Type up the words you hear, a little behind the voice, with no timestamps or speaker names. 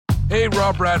Hey,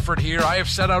 Rob Bradford here. I have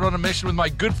set out on a mission with my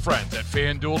good friends at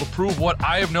FanDuel to prove what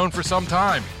I have known for some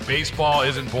time. Baseball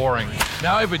isn't boring.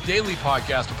 Now I have a daily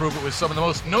podcast to prove it with some of the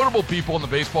most notable people in the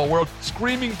baseball world,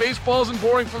 screaming baseball isn't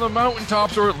boring from the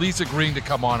mountaintops, or at least agreeing to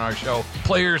come on our show.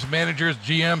 Players, managers,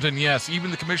 GMs, and yes, even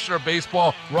the commissioner of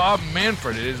baseball, Rob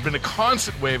Manfred. It has been a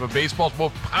constant wave of baseball's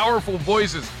most powerful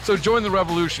voices. So join the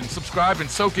revolution. Subscribe and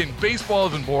soak in Baseball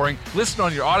Isn't Boring. Listen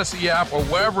on your Odyssey app or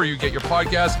wherever you get your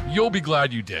podcasts. You'll be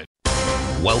glad you did.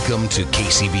 Welcome to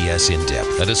KCBS In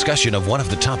Depth, a discussion of one of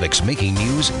the topics making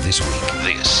news this week.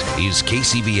 This is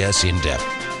KCBS In Depth.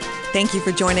 Thank you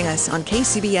for joining us on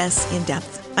KCBS In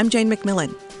Depth. I'm Jane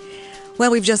McMillan.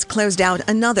 Well, we've just closed out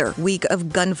another week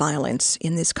of gun violence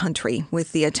in this country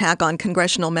with the attack on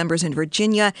congressional members in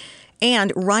Virginia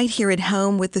and right here at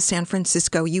home with the San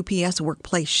Francisco UPS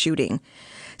workplace shooting.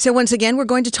 So once again, we're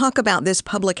going to talk about this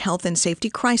public health and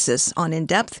safety crisis on In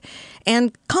Depth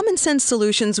and common sense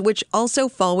solutions which also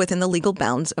fall within the legal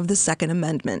bounds of the Second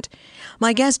Amendment.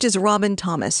 My guest is Robin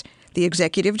Thomas, the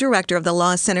executive director of the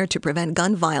Law Center to Prevent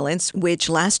Gun Violence, which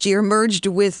last year merged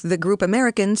with the group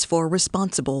Americans for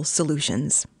Responsible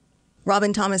Solutions.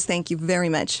 Robin Thomas, thank you very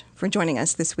much for joining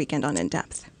us this weekend on In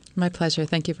Depth. My pleasure.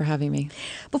 Thank you for having me.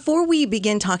 Before we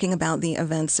begin talking about the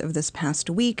events of this past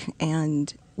week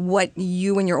and what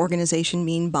you and your organization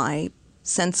mean by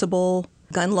sensible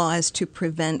gun laws to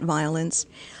prevent violence,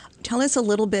 tell us a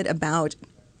little bit about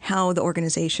how the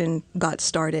organization got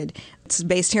started. It's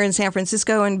based here in San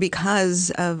Francisco, and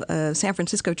because of a San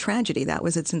Francisco tragedy, that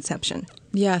was its inception.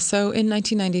 Yeah, so in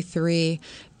 1993,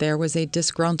 there was a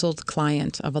disgruntled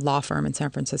client of a law firm in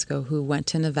San Francisco who went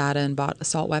to Nevada and bought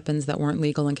assault weapons that weren't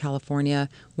legal in California,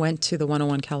 went to the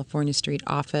 101 California Street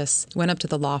office, went up to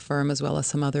the law firm as well as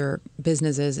some other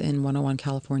businesses in 101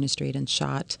 California Street and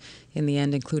shot, in the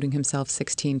end, including himself,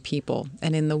 16 people.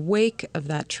 And in the wake of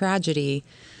that tragedy,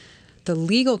 the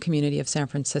legal community of San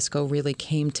Francisco really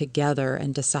came together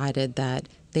and decided that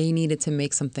they needed to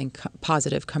make something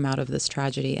positive come out of this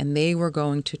tragedy. And they were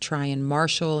going to try and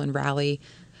marshal and rally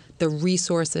the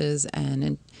resources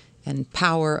and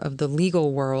power of the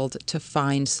legal world to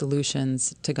find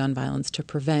solutions to gun violence, to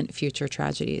prevent future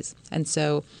tragedies. And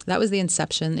so that was the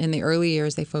inception. In the early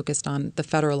years, they focused on the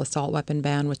federal assault weapon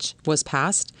ban, which was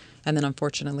passed, and then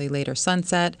unfortunately later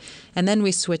sunset. And then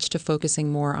we switched to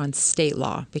focusing more on state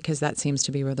law because that seems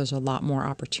to be where there's a lot more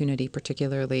opportunity,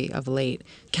 particularly of late.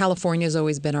 California has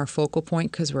always been our focal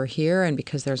point because we're here and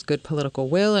because there's good political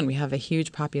will and we have a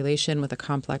huge population with a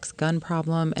complex gun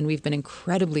problem. And we've been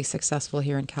incredibly successful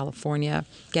here in California,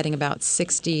 getting about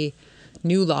 60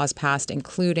 new laws passed,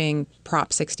 including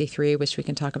Prop 63, which we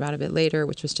can talk about a bit later,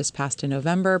 which was just passed in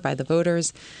November by the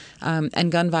voters.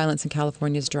 And gun violence in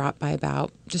California has dropped by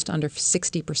about just under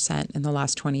 60% in the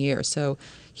last 20 years. So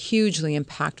hugely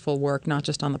impactful work, not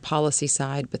just on the policy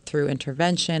side, but through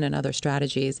intervention and other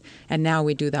strategies. And now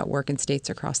we do that work in states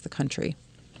across the country.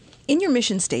 In your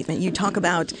mission statement, you talk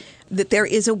about that there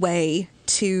is a way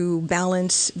to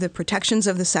balance the protections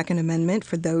of the Second Amendment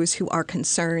for those who are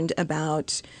concerned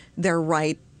about their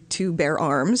right to bear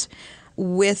arms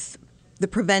with the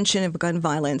prevention of gun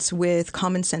violence, with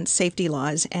common sense safety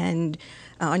laws. And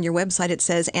on your website it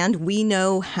says, and we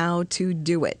know how to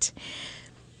do it.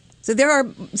 So there are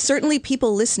certainly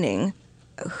people listening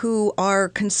who are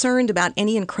concerned about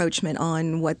any encroachment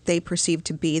on what they perceive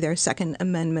to be their Second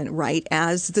Amendment right,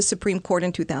 as the Supreme Court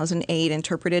in 2008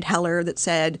 interpreted Heller that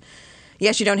said,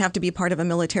 yes, you don't have to be part of a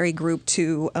military group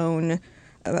to own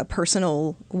a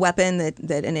personal weapon,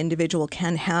 that an individual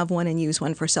can have one and use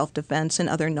one for self-defense and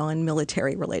other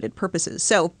non-military related purposes.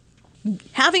 So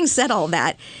having said all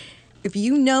that, if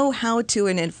you know how to,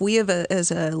 and if we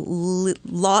as a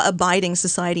law-abiding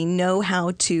society know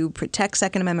how to protect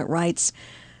Second Amendment rights,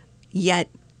 yet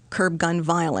curb gun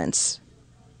violence,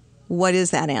 what is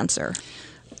that answer?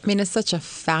 I mean, it's such a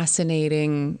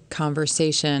fascinating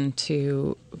conversation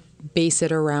to base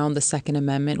it around the Second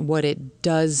Amendment, what it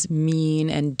does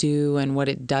mean and do and what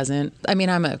it doesn't. I mean,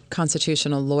 I'm a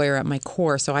constitutional lawyer at my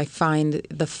core, so I find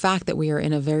the fact that we are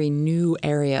in a very new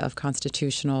area of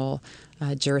constitutional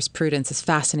jurisprudence is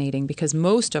fascinating because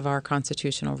most of our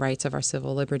constitutional rights, of our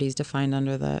civil liberties defined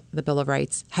under the Bill of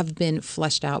Rights, have been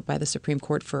fleshed out by the Supreme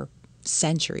Court for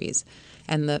centuries.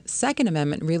 And the Second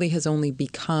Amendment really has only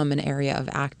become an area of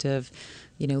active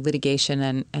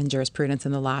litigation and jurisprudence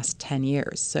in the last 10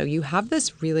 years. So you have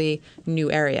this really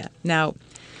new area. Now,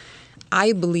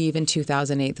 I believe in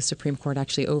 2008, the Supreme Court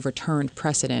actually overturned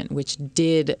precedent, which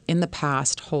did in the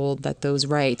past hold that those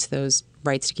rights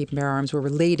to keep and bear arms, were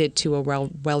related to a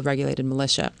well-regulated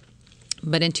militia.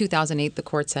 But in 2008, the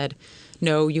court said,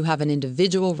 no, you have an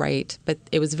individual right, but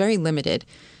it was very limited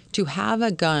to have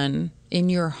a gun in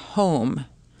your home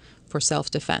for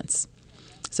self-defense.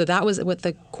 So that was what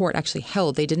the court actually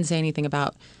held. They didn't say anything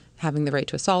about having the right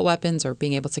to assault weapons or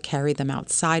being able to carry them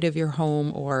outside of your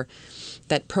home, or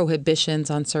that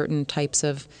prohibitions on certain types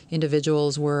of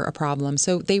individuals were a problem.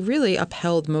 So they really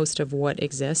upheld most of what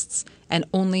exists and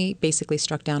only basically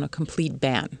struck down a complete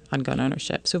ban on gun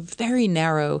ownership. So very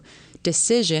narrow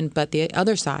decision, but the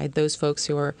other side, those folks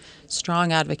who are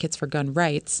strong advocates for gun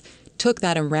rights, took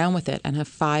that and ran with it and have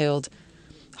filed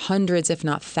hundreds, if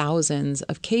not thousands,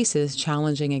 of cases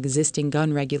challenging existing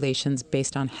gun regulations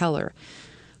based on Heller.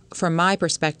 From my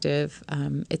perspective,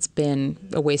 it's been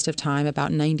a waste of time.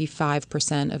 About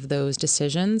 95% of those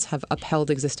decisions have upheld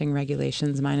existing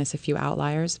regulations, minus a few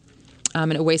outliers.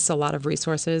 And it wastes a lot of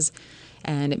resources,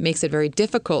 and it makes it very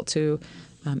difficult to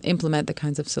implement the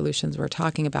kinds of solutions we're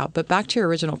talking about. But back to your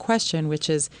original question, which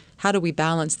is how do we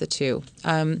balance the two?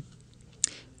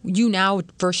 You now,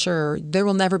 for sure, there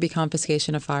will never be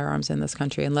confiscation of firearms in this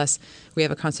country unless we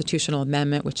have a constitutional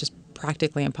amendment, which is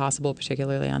practically impossible,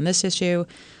 particularly on this issue.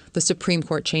 The Supreme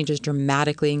Court changes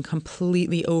dramatically and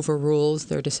completely overrules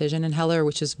their decision in Heller,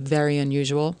 which is very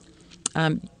unusual.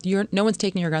 No one's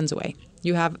taking your guns away.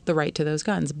 You have the right to those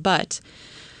guns. But,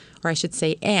 or I should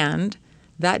say, and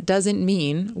that doesn't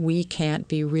mean we can't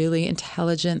be really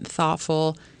intelligent,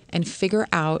 thoughtful, and figure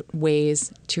out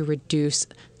ways to reduce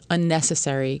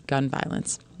unnecessary gun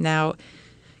violence. Now,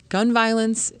 gun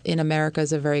violence in America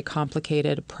is a very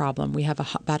complicated problem. We have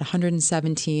about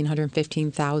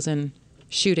 115,000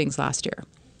 shootings last year.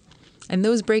 And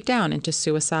those break down into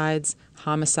suicides,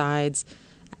 homicides,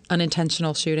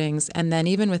 unintentional shootings. And then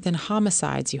even within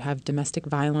homicides, you have domestic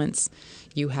violence.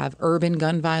 You have urban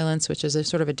gun violence, which is a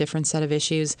sort of a different set of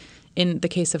issues. In the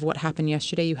case of what happened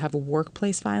yesterday, you have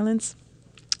workplace violence.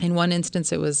 In one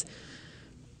instance, it was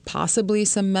possibly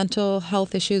some mental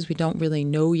health issues. We don't really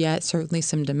know yet. Certainly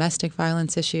some domestic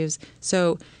violence issues.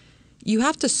 So you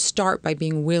have to start by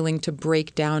being willing to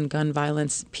break down gun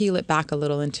violence, peel it back a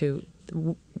little into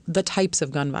the types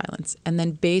of gun violence. And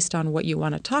then based on what you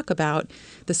want to talk about,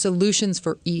 the solutions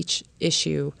for each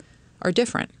issue are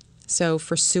different. So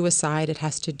for suicide, it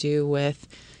has to do with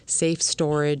safe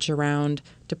storage around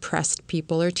depressed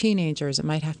people or teenagers. It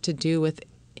might have to do with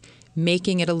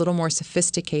making it a little more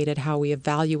sophisticated how we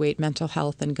evaluate mental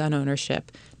health and gun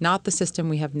ownership, not the system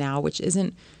we have now, which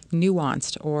isn't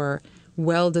nuanced or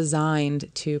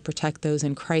well-designed to protect those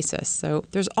in crisis. So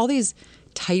there's all these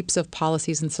types of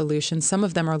policies and solutions. Some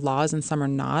of them are laws and some are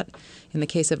not. In the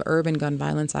case of urban gun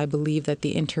violence, I believe that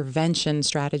the intervention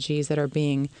strategies that are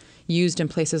being used in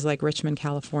places like Richmond,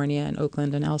 California, and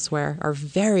Oakland and elsewhere are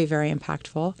very, very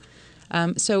impactful.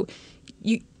 So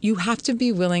you have to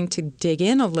be willing to dig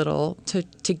in a little to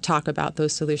talk about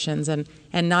those solutions, and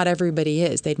not everybody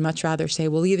is. They'd much rather say,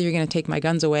 well, either you're going to take my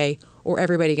guns away or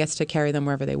everybody gets to carry them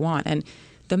wherever they want. And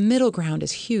the middle ground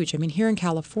is huge. I mean, here in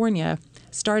California,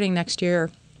 starting next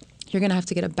year, you're going to have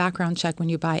to get a background check when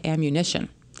you buy ammunition.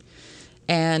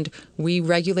 And we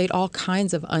regulate all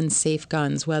kinds of unsafe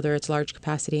guns, whether it's large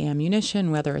capacity ammunition,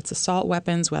 whether it's assault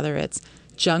weapons, whether it's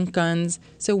junk guns.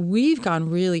 So we've gone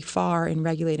really far in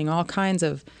regulating all kinds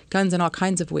of guns in all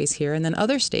kinds of ways here. And then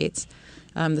other states,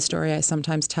 the story I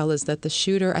sometimes tell is that the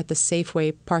shooter at the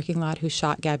Safeway parking lot who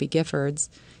shot Gabby Giffords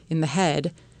in the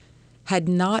head had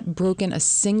not broken a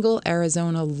single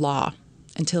Arizona law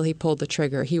until he pulled the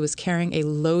trigger. He was carrying a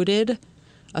loaded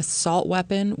assault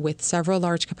weapon with several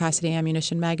large capacity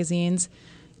ammunition magazines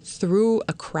through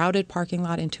a crowded parking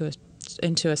lot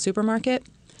into a supermarket,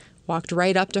 walked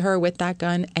right up to her with that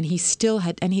gun, and he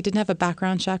didn't have a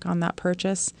background check on that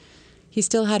purchase. He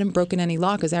still hadn't broken any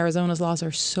law because Arizona's laws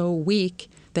are so weak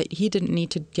that he didn't need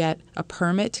to get a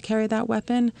permit to carry that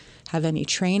weapon, have any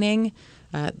training.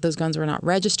 Those guns were not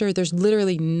registered. There's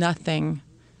literally nothing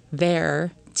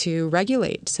there to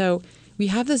regulate. So we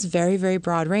have this very, very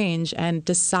broad range, and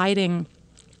deciding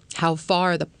how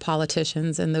far the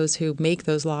politicians and those who make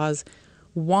those laws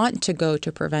want to go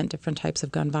to prevent different types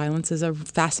of gun violence is a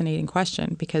fascinating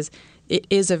question, because it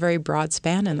is a very broad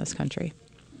span in this country.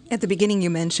 At the beginning, you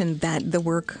mentioned that the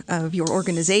work of your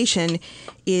organization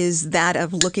is that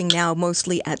of looking now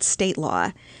mostly at state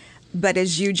law. But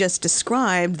as you just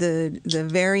described, the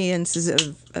variances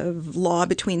of law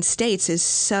between states is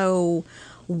so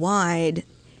wide.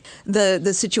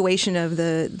 The situation of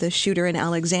the shooter in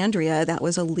Alexandria, that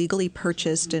was a legally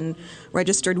purchased and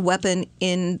registered weapon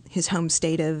in his home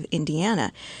state of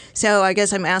Indiana. So I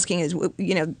guess I'm asking is,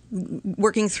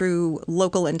 working through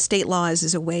local and state laws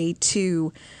is a way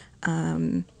to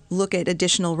look at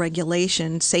additional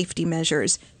regulation, safety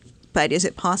measures. But is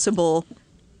it possible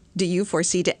do you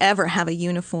foresee to ever have a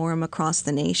uniform across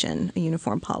the nation, a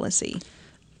uniform policy?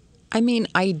 I mean,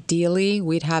 ideally,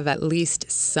 we'd have at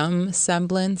least some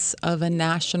semblance of a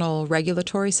national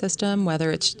regulatory system,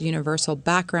 whether it's universal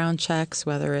background checks,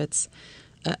 whether it's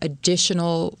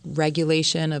additional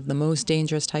regulation of the most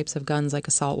dangerous types of guns like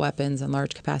assault weapons and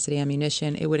large capacity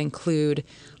ammunition. It would include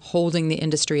holding the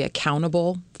industry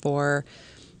accountable for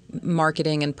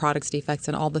marketing and products defects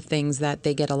and all the things that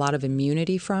they get a lot of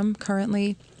immunity from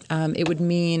currently. It would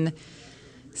mean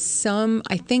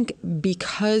I think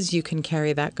because you can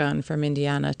carry that gun from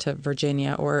Indiana to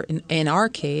Virginia, or in our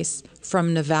case,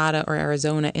 from Nevada or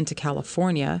Arizona into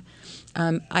California,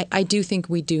 I do think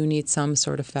we do need some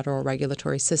sort of federal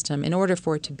regulatory system in order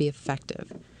for it to be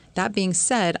effective. That being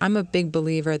said, I'm a big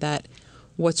believer that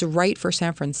what's right for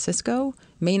San Francisco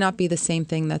may not be the same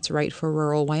thing that's right for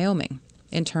rural Wyoming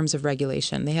in terms of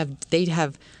regulation. They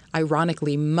have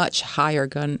ironically much higher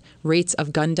rates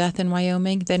of gun death in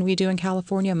Wyoming than we do in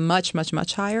California, much, much,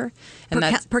 much higher. And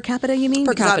that's per capita, you mean?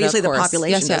 Per because capita, obviously of course. The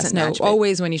population doesn't match. No,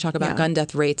 always when you talk about gun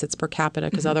death rates, it's per capita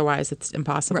because otherwise it's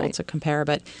impossible to compare.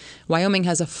 But Wyoming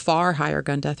has a far higher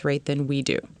gun death rate than we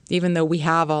do, even though we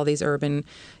have all these urban,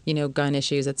 gun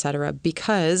issues, et cetera,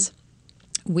 because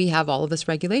we have all of this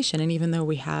regulation. And even though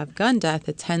we have gun death,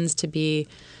 it tends to be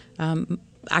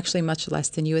actually much less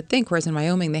than you would think, whereas in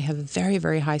Wyoming they have very,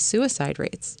 very high suicide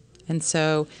rates. And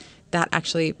so that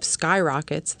actually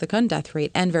skyrockets the gun death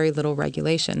rate and very little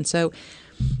regulation. So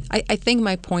I think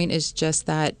my point is just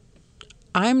that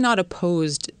I'm not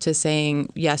opposed to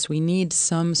saying, yes, we need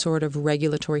some sort of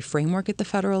regulatory framework at the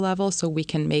federal level so we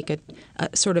can make a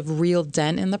sort of real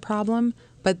dent in the problem.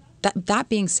 But that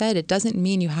being said, it doesn't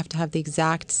mean you have to have the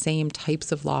exact same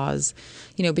types of laws.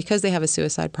 Because they have a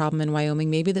suicide problem in Wyoming,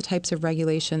 maybe the types of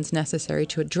regulations necessary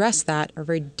to address that are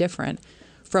very different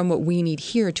from what we need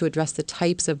here to address the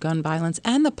types of gun violence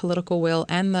and the political will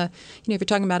and if you're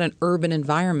talking about an urban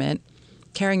environment,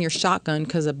 carrying your shotgun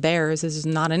because of bears is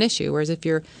not an issue. Whereas if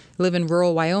you live in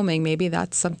rural Wyoming, maybe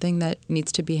that's something that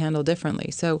needs to be handled differently.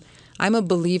 So I'm a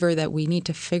believer that we need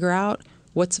to figure out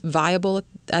what's viable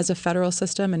as a federal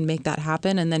system and make that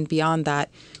happen. And then beyond that,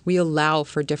 we allow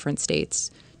for different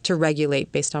states to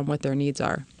regulate based on what their needs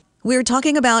are. We're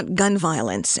talking about gun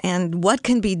violence and what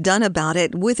can be done about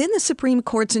it within the Supreme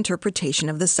Court's interpretation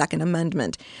of the Second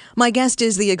Amendment. My guest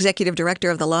is the Executive Director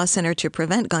of the Law Center to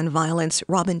Prevent Gun Violence,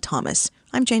 Robin Thomas.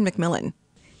 I'm Jane McMillan.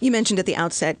 You mentioned at the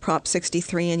outset Prop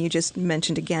 63, and you just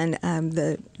mentioned again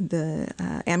the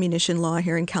ammunition law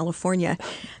here in California.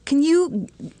 Can you,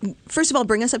 first of all,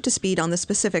 bring us up to speed on the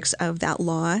specifics of that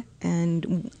law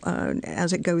and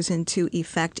as it goes into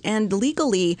effect? And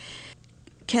legally,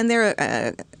 can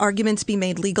there arguments be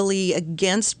made legally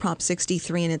against Prop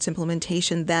 63 and its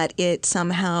implementation that it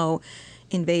somehow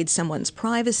invades someone's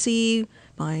privacy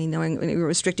by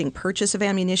restricting purchase of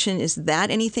ammunition? Is that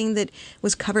anything that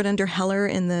was covered under Heller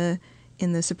in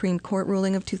the Supreme Court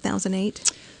ruling of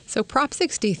 2008? So Prop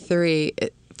 63,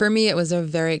 for me, it was a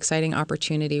very exciting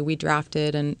opportunity. We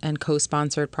drafted and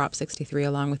co-sponsored Prop 63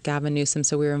 along with Gavin Newsom,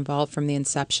 so we were involved from the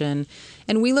inception.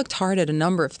 And we looked hard at a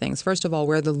number of things. First of all,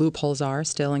 where the loopholes are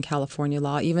still in California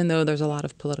law. Even though there's a lot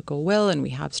of political will and we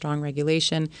have strong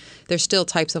regulation, there's still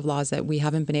types of laws that we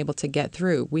haven't been able to get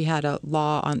through. We had a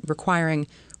law on requiring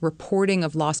reporting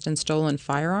of lost and stolen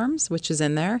firearms, which is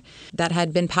in there, that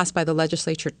had been passed by the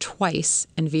legislature twice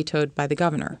and vetoed by the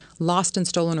governor. Lost and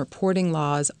stolen reporting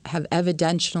laws have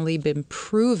evidentially been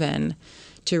proven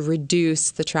to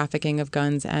reduce the trafficking of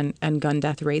guns and gun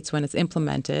death rates when it's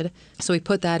implemented. So we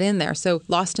put that in there. So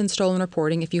lost and stolen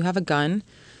reporting, if you have a gun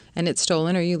and it's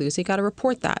stolen or you lose, you got to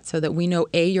report that so that we know,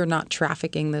 A, you're not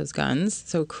trafficking those guns.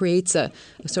 So it creates a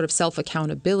sort of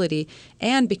self-accountability.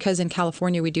 And because in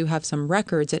California we do have some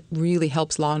records, it really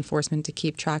helps law enforcement to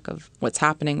keep track of what's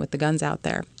happening with the guns out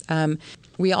there.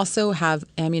 We also have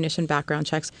ammunition background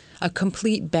checks, a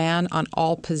complete ban on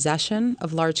all possession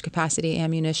of large capacity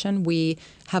ammunition. We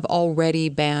have already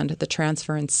banned the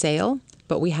transfer and sale,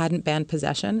 but we hadn't banned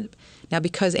possession. Now,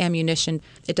 because ammunition,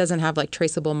 it doesn't have like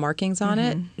traceable markings on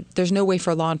it, there's no way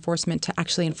for law enforcement to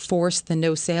actually enforce the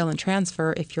no sale and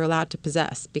transfer if you're allowed to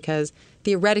possess, because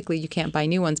theoretically you can't buy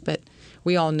new ones, but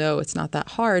we all know it's not that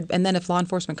hard. And then if law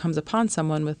enforcement comes upon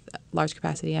someone with large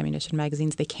capacity ammunition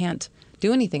magazines, they can't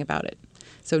do anything about it.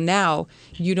 So now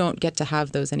you don't get to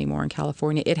have those anymore in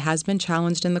California. It has been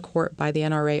challenged in the court by the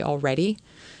NRA already.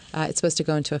 It's supposed to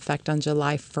go into effect on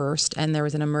July 1st, and there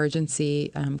was an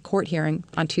emergency court hearing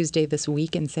on Tuesday this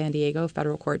week in San Diego,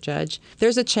 federal court judge.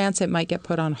 There's a chance it might get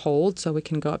put on hold so we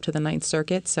can go up to the Ninth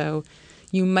Circuit. So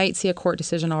you might see a court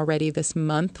decision already this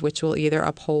month, which will either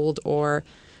uphold or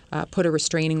put a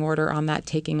restraining order on that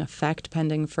taking effect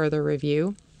pending further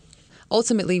review.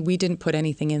 Ultimately, we didn't put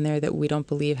anything in there that we don't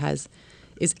believe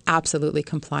is absolutely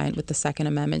compliant with the Second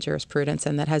Amendment jurisprudence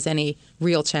and that has any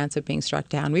real chance of being struck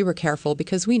down. We were careful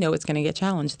because we know it's going to get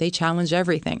challenged. They challenge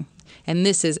everything. And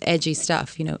this is edgy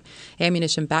stuff.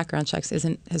 Ammunition background checks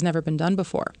has never been done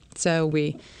before. So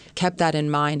we kept that in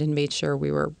mind and made sure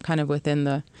we were kind of within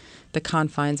the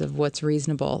confines of what's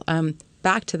reasonable.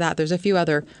 Back to that, there's a few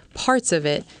other parts of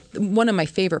it. One of my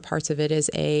favorite parts of it is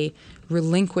a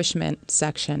relinquishment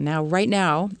section. Now, right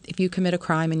now, if you commit a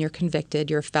crime and you're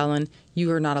convicted, you're a felon,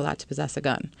 you are not allowed to possess a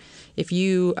gun. If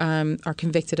you are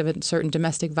convicted of certain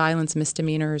domestic violence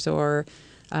misdemeanors or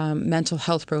mental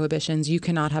health prohibitions, you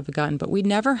cannot have a gun. But we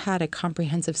never had a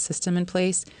comprehensive system in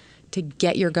place to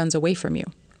get your guns away from you.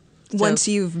 Once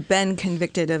you've been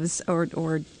convicted of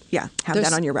have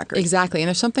that on your record. Exactly. And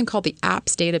there's something called the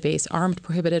APPS database, Armed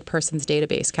Prohibited Persons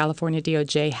Database. California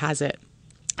DOJ has it.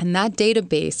 And that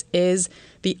database is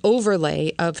the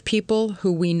overlay of people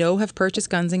who we know have purchased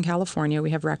guns in California.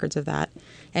 We have records of that.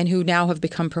 And who now have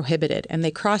become prohibited. And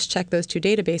they cross-check those two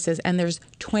databases, and there's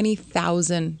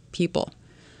 20,000 people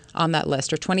on that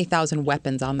list, or 20,000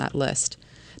 weapons on that list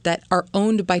that are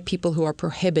owned by people who are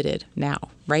prohibited now,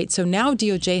 right? So now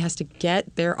DOJ has to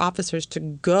get their officers to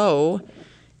go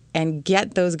and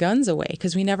get those guns away,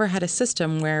 because we never had a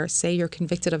system where, say, you're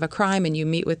convicted of a crime and you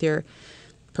meet with your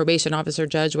probation officer,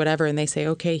 judge, whatever, and they say,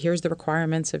 okay, here's the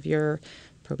requirements of your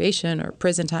probation or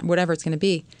prison time, whatever it's going to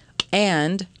be,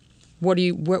 and what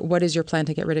is your plan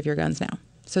to get rid of your guns now?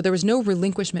 So there was no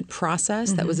relinquishment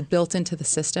process that was built into the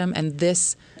system, and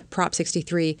this Prop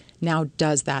 63 now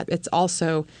does that. It's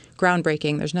also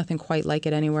groundbreaking. There's nothing quite like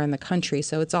it anywhere in the country.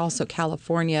 So it's also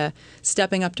California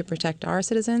stepping up to protect our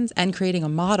citizens and creating a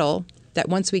model that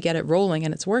once we get it rolling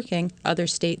and it's working, other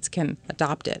states can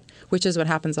adopt it, which is what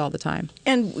happens all the time.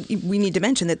 And we need to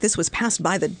mention that this was passed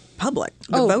by the public,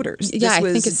 the voters. Yeah, I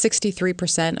think it's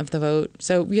 63% of the vote.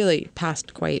 So really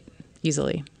passed quite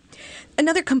easily.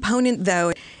 Another component,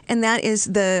 though, and that is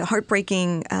the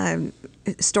heartbreaking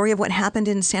story of what happened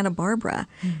in Santa Barbara.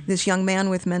 This young man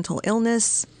with mental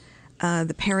illness,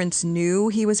 the parents knew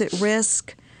he was at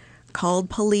risk, called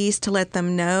police to let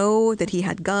them know that he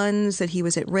had guns, that he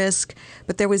was at risk,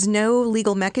 but there was no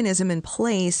legal mechanism in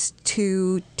place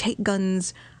to take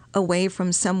guns away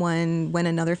from someone when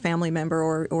another family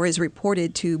member or is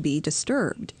reported to be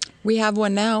disturbed. We have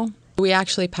one now. We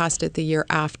actually passed it the year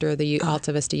after the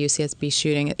Alta Vista UCSB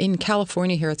shooting. In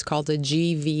California here, it's called a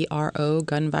GVRO,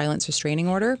 Gun Violence Restraining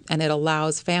Order, and it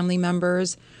allows family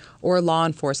members or law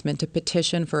enforcement to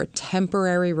petition for a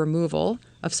temporary removal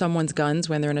of someone's guns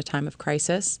when they're in a time of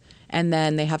crisis. And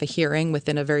then they have a hearing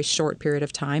within a very short period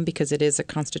of time, because it is a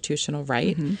constitutional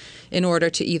right, in order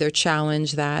to either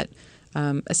challenge that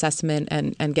assessment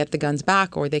and get the guns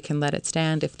back, or they can let it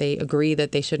stand if they agree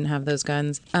that they shouldn't have those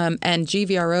guns. And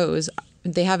GVROs,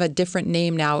 they have a different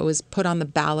name now. It was put on the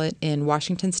ballot in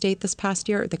Washington State this past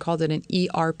year. They called it an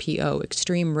ERPO,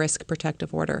 Extreme Risk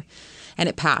Protective Order. And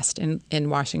it passed in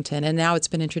Washington. And now it's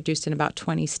been introduced in about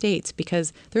 20 states,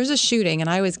 because there's a shooting. And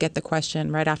I always get the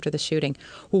question right after the shooting,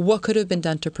 well, what could have been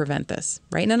done to prevent this?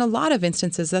 Right? And in a lot of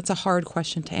instances, that's a hard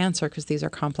question to answer, because these are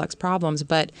complex problems.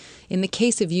 But in the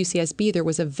case of UCSB, there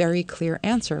was a very clear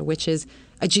answer, which is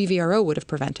a GVRO would have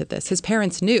prevented this. His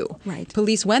parents knew. Right.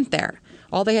 Police went there.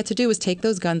 All they had to do was take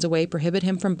those guns away, prohibit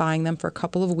him from buying them for a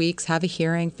couple of weeks, have a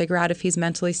hearing, figure out if he's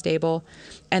mentally stable,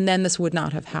 and then this would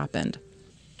not have happened.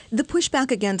 The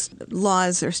pushback against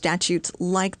laws or statutes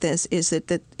like this is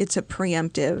that it's a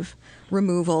preemptive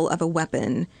removal of a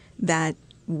weapon that,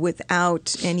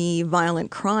 without any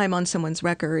violent crime on someone's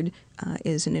record,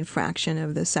 is an infraction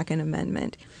of the Second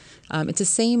Amendment. It's the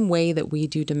same way that we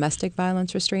do domestic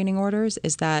violence restraining orders,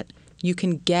 is that you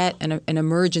can get an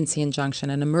emergency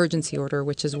injunction, an emergency order,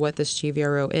 which is what this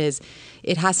GVRO is.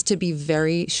 It has to be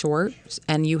very short,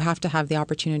 and you have to have the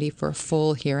opportunity for a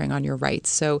full hearing on your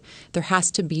rights. So there has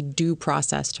to be due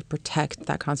process to protect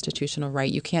that constitutional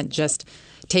right. You can't just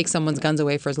take someone's guns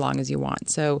away for as long as you want.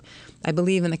 So I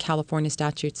believe in the California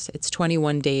statutes, it's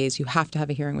 21 days. You have to have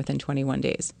a hearing within 21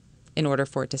 days in order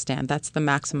for it to stand. That's the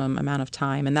maximum amount of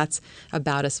time, and that's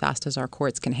about as fast as our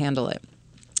courts can handle it.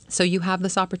 So you have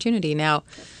this opportunity. Now,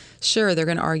 sure, they're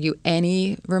going to argue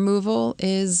any removal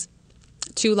is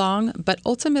too long, but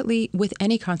ultimately, with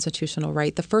any constitutional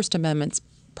right, the First Amendment's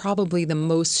probably the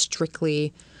most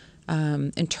strictly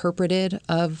interpreted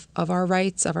of our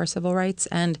rights, of our civil rights,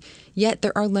 and yet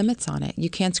there are limits on it. You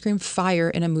can't scream fire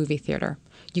in a movie theater.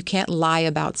 You can't lie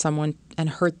about someone and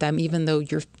hurt them even though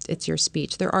it's your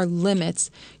speech. There are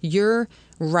limits. Your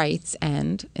rights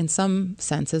end, in some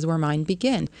senses, where mine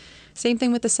begin. Same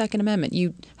thing with the Second Amendment.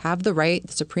 You have the right.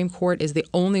 The Supreme Court is the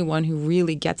only one who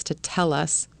really gets to tell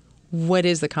us what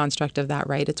is the construct of that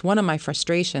right. It's one of my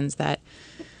frustrations that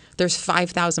there's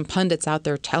 5,000 pundits out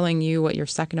there telling you what your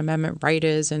Second Amendment right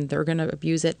is and they're going to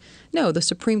abuse it. No, the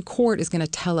Supreme Court is going to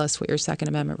tell us what your Second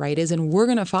Amendment right is, and we're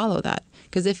going to follow that.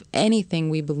 Because if anything,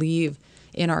 we believe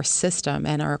in our system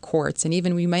and our courts, and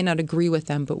even we might not agree with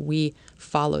them, but we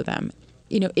follow them.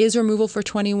 Is removal for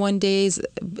 21 days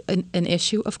an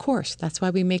issue? Of course. That's why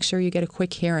we make sure you get a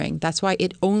quick hearing. That's why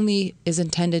it only is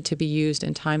intended to be used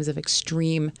in times of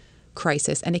extreme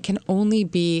crisis. And it can only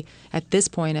be, at this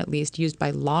point at least, used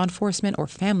by law enforcement or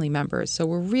family members. So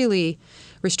we're really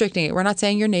restricting it. We're not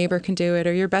saying your neighbor can do it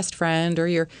or your best friend or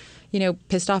your,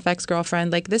 pissed off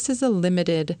ex-girlfriend. Like, this is a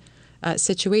limited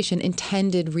situation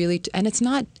intended really and it's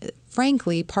not,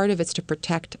 frankly, part of it's to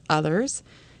protect others.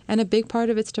 And a big part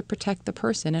of it's to protect the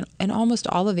person. And almost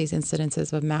all of these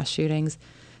incidences of mass shootings,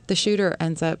 the shooter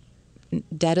ends up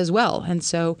dead as well. And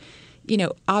so,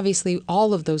 obviously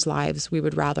all of those lives we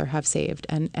would rather have saved.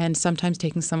 And sometimes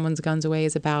taking someone's guns away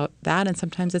is about that. And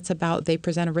sometimes it's about they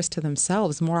present a risk to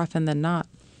themselves more often than not.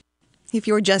 If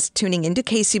you're just tuning into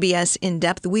KCBS In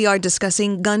Depth, we are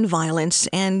discussing gun violence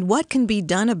and what can be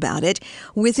done about it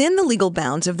within the legal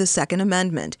bounds of the Second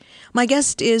Amendment. My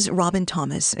guest is Robin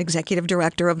Thomas, Executive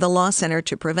Director of the Law Center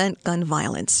to Prevent Gun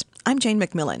Violence. I'm Jane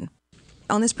McMillan.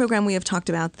 On this program, we have talked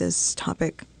about this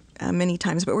topic many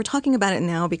times, but we're talking about it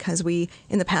now because we,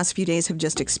 in the past few days, have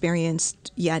just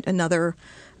experienced yet another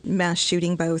mass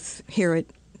shooting, both here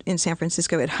in San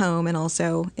Francisco at home and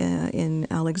also in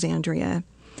Alexandria.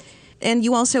 And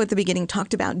you also, at the beginning,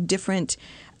 talked about different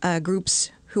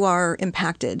groups who are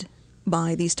impacted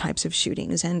by these types of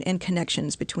shootings and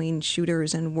connections between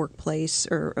shooters and workplace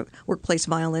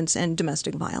violence and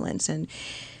domestic violence. And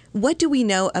what do we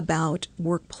know about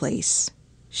workplace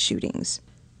shootings?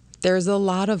 There's a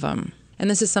lot of them. And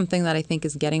this is something that I think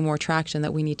is getting more traction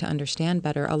that we need to understand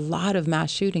better. A lot of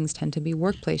mass shootings tend to be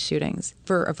workplace shootings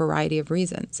for a variety of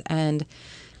reasons. And,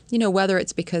 whether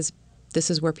it's because this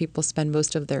is where people spend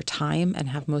most of their time and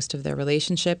have most of their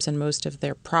relationships and most of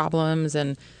their problems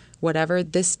and whatever.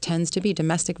 This tends to be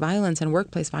domestic violence and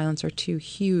workplace violence are two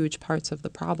huge parts of the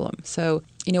problem. So,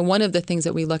 one of the things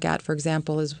that we look at, for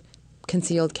example, is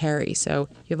concealed carry. So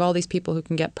you have all these people who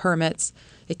can get permits.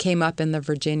 It came up in the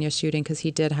Virginia shooting because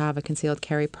he did have a concealed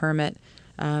carry permit.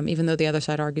 Even though the other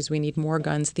side argues we need more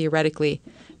guns, theoretically,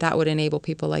 that would enable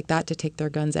people like that to take their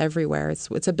guns everywhere.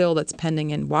 It's a bill that's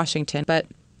pending in Washington. But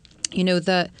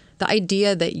the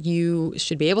idea that you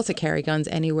should be able to carry guns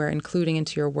anywhere, including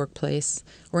into your workplace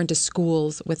or into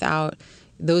schools, without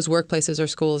those workplaces or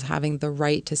schools having the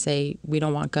right to say we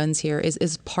don't want guns here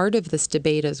is part of this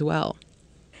debate as well.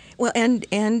 Well,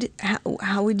 and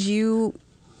how would you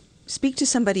speak to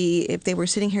somebody if they were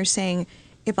sitting here saying,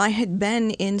 if I had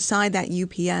been inside that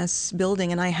UPS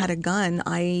building and I had a gun,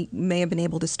 I may have been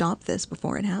able to stop this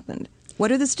before it happened?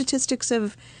 What are the statistics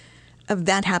of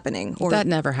that happening? Or that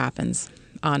never happens,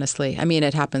 honestly. I mean,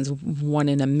 it happens 1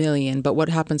 in a million, but what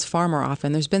happens far more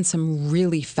often, there's been some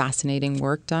really fascinating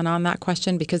work done on that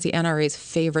question because the NRA's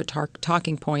favorite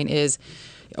talking point is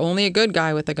only a good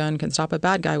guy with a gun can stop a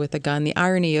bad guy with a gun. The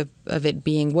irony of it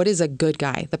being, what is a good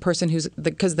guy? The person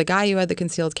because the guy who had the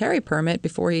concealed carry permit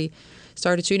before he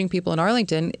started shooting people in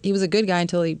Arlington, he was a good guy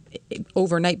until he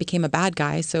overnight became a bad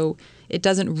guy. So it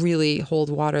doesn't really hold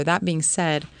water. That being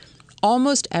said,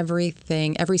 almost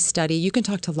everything, every study, you can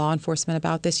talk to law enforcement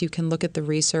about this. You can look at the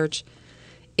research.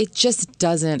 It just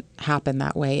doesn't happen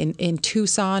that way. In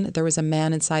Tucson, there was a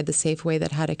man inside the Safeway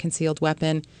that had a concealed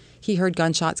weapon. He heard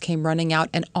gunshots, came running out,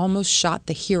 and almost shot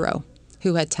the hero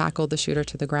who had tackled the shooter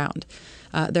to the ground.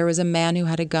 There was a man who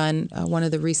had a gun, one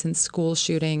of the recent school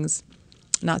shootings,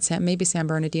 maybe San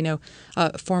Bernardino,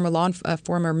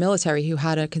 former military who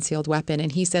had a concealed weapon.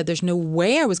 And he said, there's no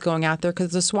way I was going out there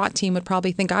because the SWAT team would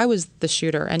probably think I was the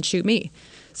shooter and shoot me.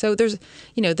 So there's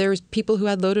people who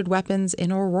had loaded weapons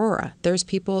in Aurora. There's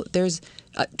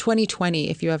 2020,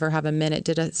 if you ever have a minute,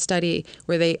 did a study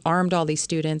where they armed all these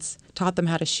students, taught them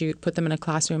how to shoot, put them in a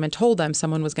classroom and told them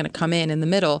someone was going to come in the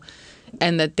middle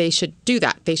and that they should do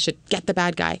that. They should get the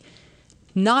bad guy.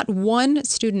 Not one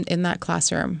student in that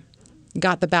classroom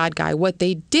got the bad guy. What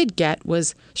they did get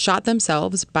was shot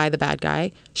themselves by the bad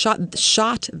guy,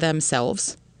 shot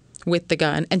themselves with the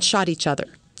gun, and shot each other.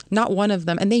 Not one of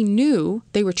them. And they knew,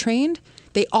 they were trained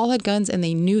They all had guns and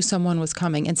they knew someone was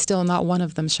coming, and still not one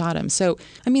of them shot him. So,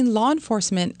 I mean, law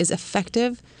enforcement is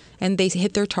effective, and they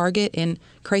hit their target in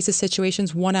crisis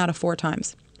situations 1 out of 4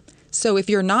 times. So if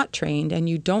you're not trained and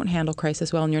you don't handle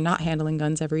crisis well and you're not handling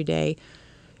guns every day,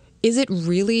 is it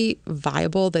really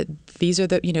viable that these are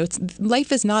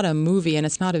life is not a movie and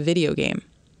it's not a video game.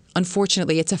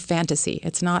 Unfortunately, it's a fantasy.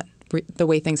 It's not the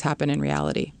way things happen in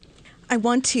reality. I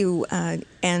want to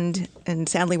end, and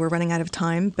sadly we're running out of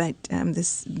time, but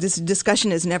this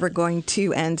discussion is never going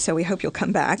to end, so we hope you'll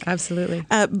come back. Absolutely.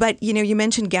 But, you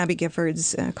mentioned Gabby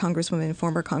Giffords,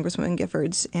 former Congresswoman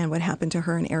Giffords, and what happened to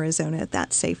her in Arizona at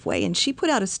that Safeway. And she put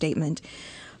out a statement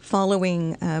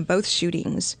following both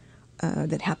shootings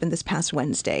that happened this past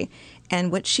Wednesday.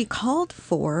 And what she called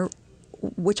for,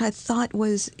 which I thought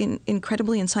was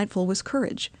incredibly insightful, was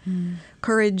courage.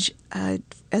 Courage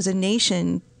as a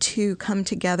nation to come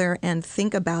together and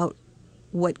think about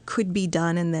what could be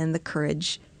done, and then the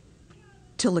courage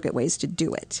to look at ways to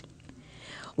do it.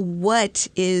 What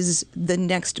is the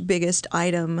next biggest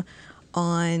item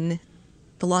on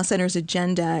the Law Center's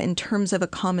agenda in terms of a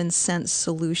common sense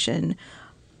solution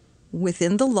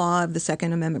within the law of the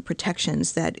Second Amendment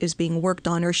protections that is being worked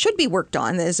on or should be worked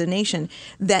on as a nation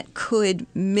that could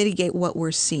mitigate what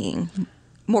we're seeing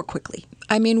more quickly?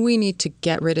 I mean, we need to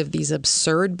get rid of these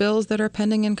absurd bills that are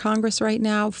pending in Congress right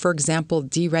now. For example,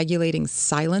 deregulating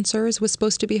silencers was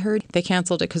supposed to be heard. They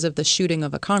canceled it because of the shooting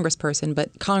of a congressperson,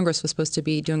 but Congress was supposed to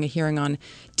be doing a hearing on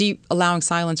allowing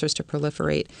silencers to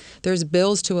proliferate. There's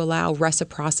bills to allow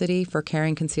reciprocity for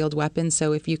carrying concealed weapons.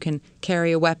 So if you can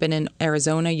carry a weapon in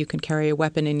Arizona, you can carry a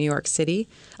weapon in New York City.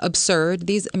 Absurd.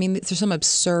 These are some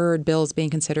absurd bills being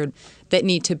considered that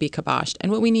need to be kiboshed.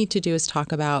 And what we need to do is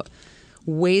talk about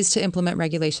ways to implement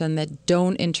regulation that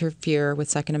don't interfere with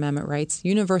Second Amendment rights,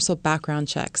 universal background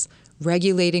checks,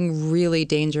 regulating really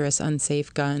dangerous,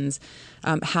 unsafe guns,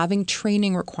 having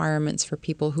training requirements for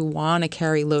people who want to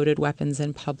carry loaded weapons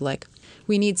in public.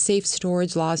 We need safe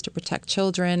storage laws to protect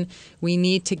children. We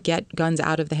need to get guns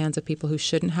out of the hands of people who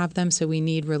shouldn't have them, so we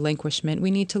need relinquishment.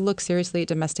 We need to look seriously at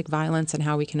domestic violence and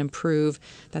how we can improve.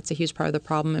 That's a huge part of the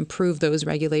problem, improve those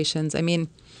regulations. I mean,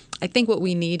 I think what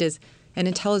we need is an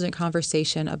intelligent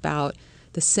conversation about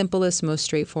the simplest, most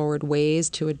straightforward ways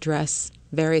to address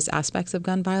various aspects of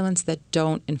gun violence that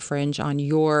don't infringe on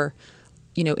your,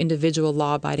 individual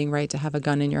law-abiding right to have a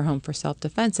gun in your home for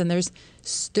self-defense. And there's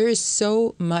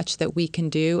so much that we can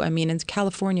do. I mean, in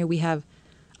California, we have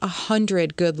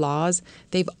 100 good laws.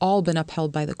 They've all been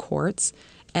upheld by the courts.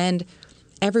 And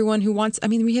everyone who wants,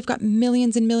 we have got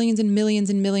millions and millions and millions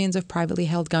and millions of privately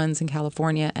held guns in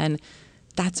California, and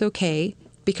that's okay,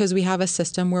 because we have a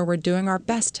system where we're doing our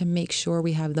best to make sure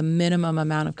we have the minimum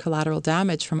amount of collateral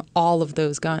damage from all of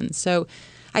those guns. So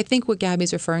I think what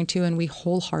Gabby's referring to, and we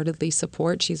wholeheartedly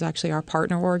support, she's actually our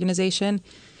partner organization,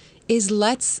 is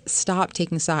let's stop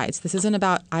taking sides. This isn't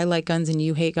about I like guns and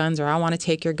you hate guns, or I want to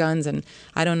take your guns and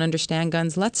I don't understand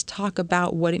guns. Let's talk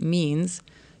about what it means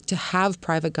to have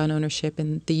private gun ownership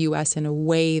in the U.S. in a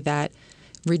way that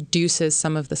reduces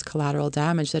some of this collateral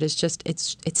damage that is just,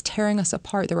 it's tearing us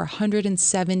apart. There were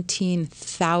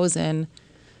 117,000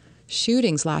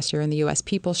 shootings last year in the U.S.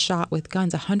 People shot with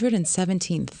guns,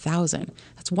 117,000.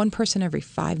 That's one person every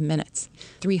 5 minutes,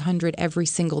 300 every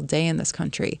single day in this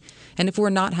country. And if we're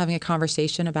not having a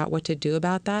conversation about what to do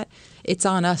about that, it's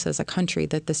on us as a country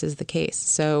that this is the case.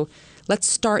 So let's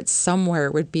start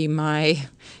somewhere would be my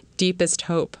deepest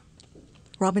hope.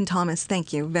 Robin Thomas,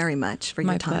 thank you very much for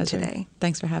your time today.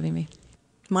 Thanks for having me.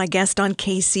 My guest on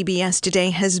KCBS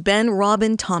today has been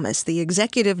Robin Thomas, the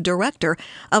Executive Director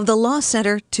of the Law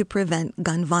Center to Prevent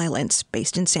Gun Violence,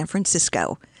 based in San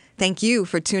Francisco. Thank you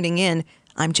for tuning in.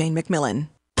 I'm Jane McMillan.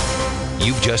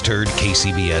 You've just heard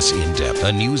KCBS In Depth,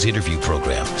 a news interview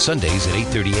program, Sundays at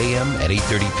 8:30 a.m. and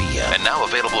 8:30 p.m. And now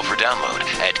available for download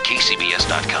at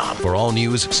kcbs.com. For all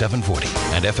news 740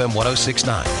 and FM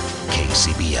 106.9,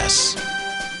 KCBS.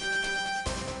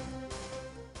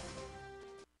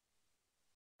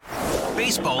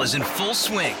 Baseball is in full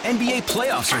swing. NBA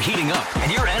playoffs are heating up, and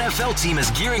your NFL team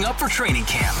is gearing up for training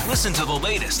camp. Listen to the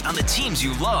latest on the teams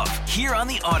you love here on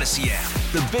the Odyssey app.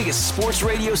 The biggest sports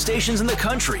radio stations in the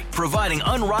country, providing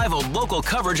unrivaled local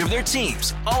coverage of their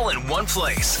teams, all in one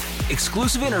place.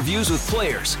 Exclusive interviews with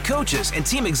players, coaches, and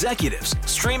team executives,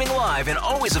 streaming live and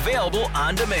always available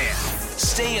on demand.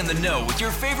 Stay in the know with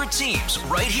your favorite teams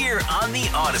right here on the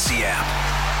Odyssey app.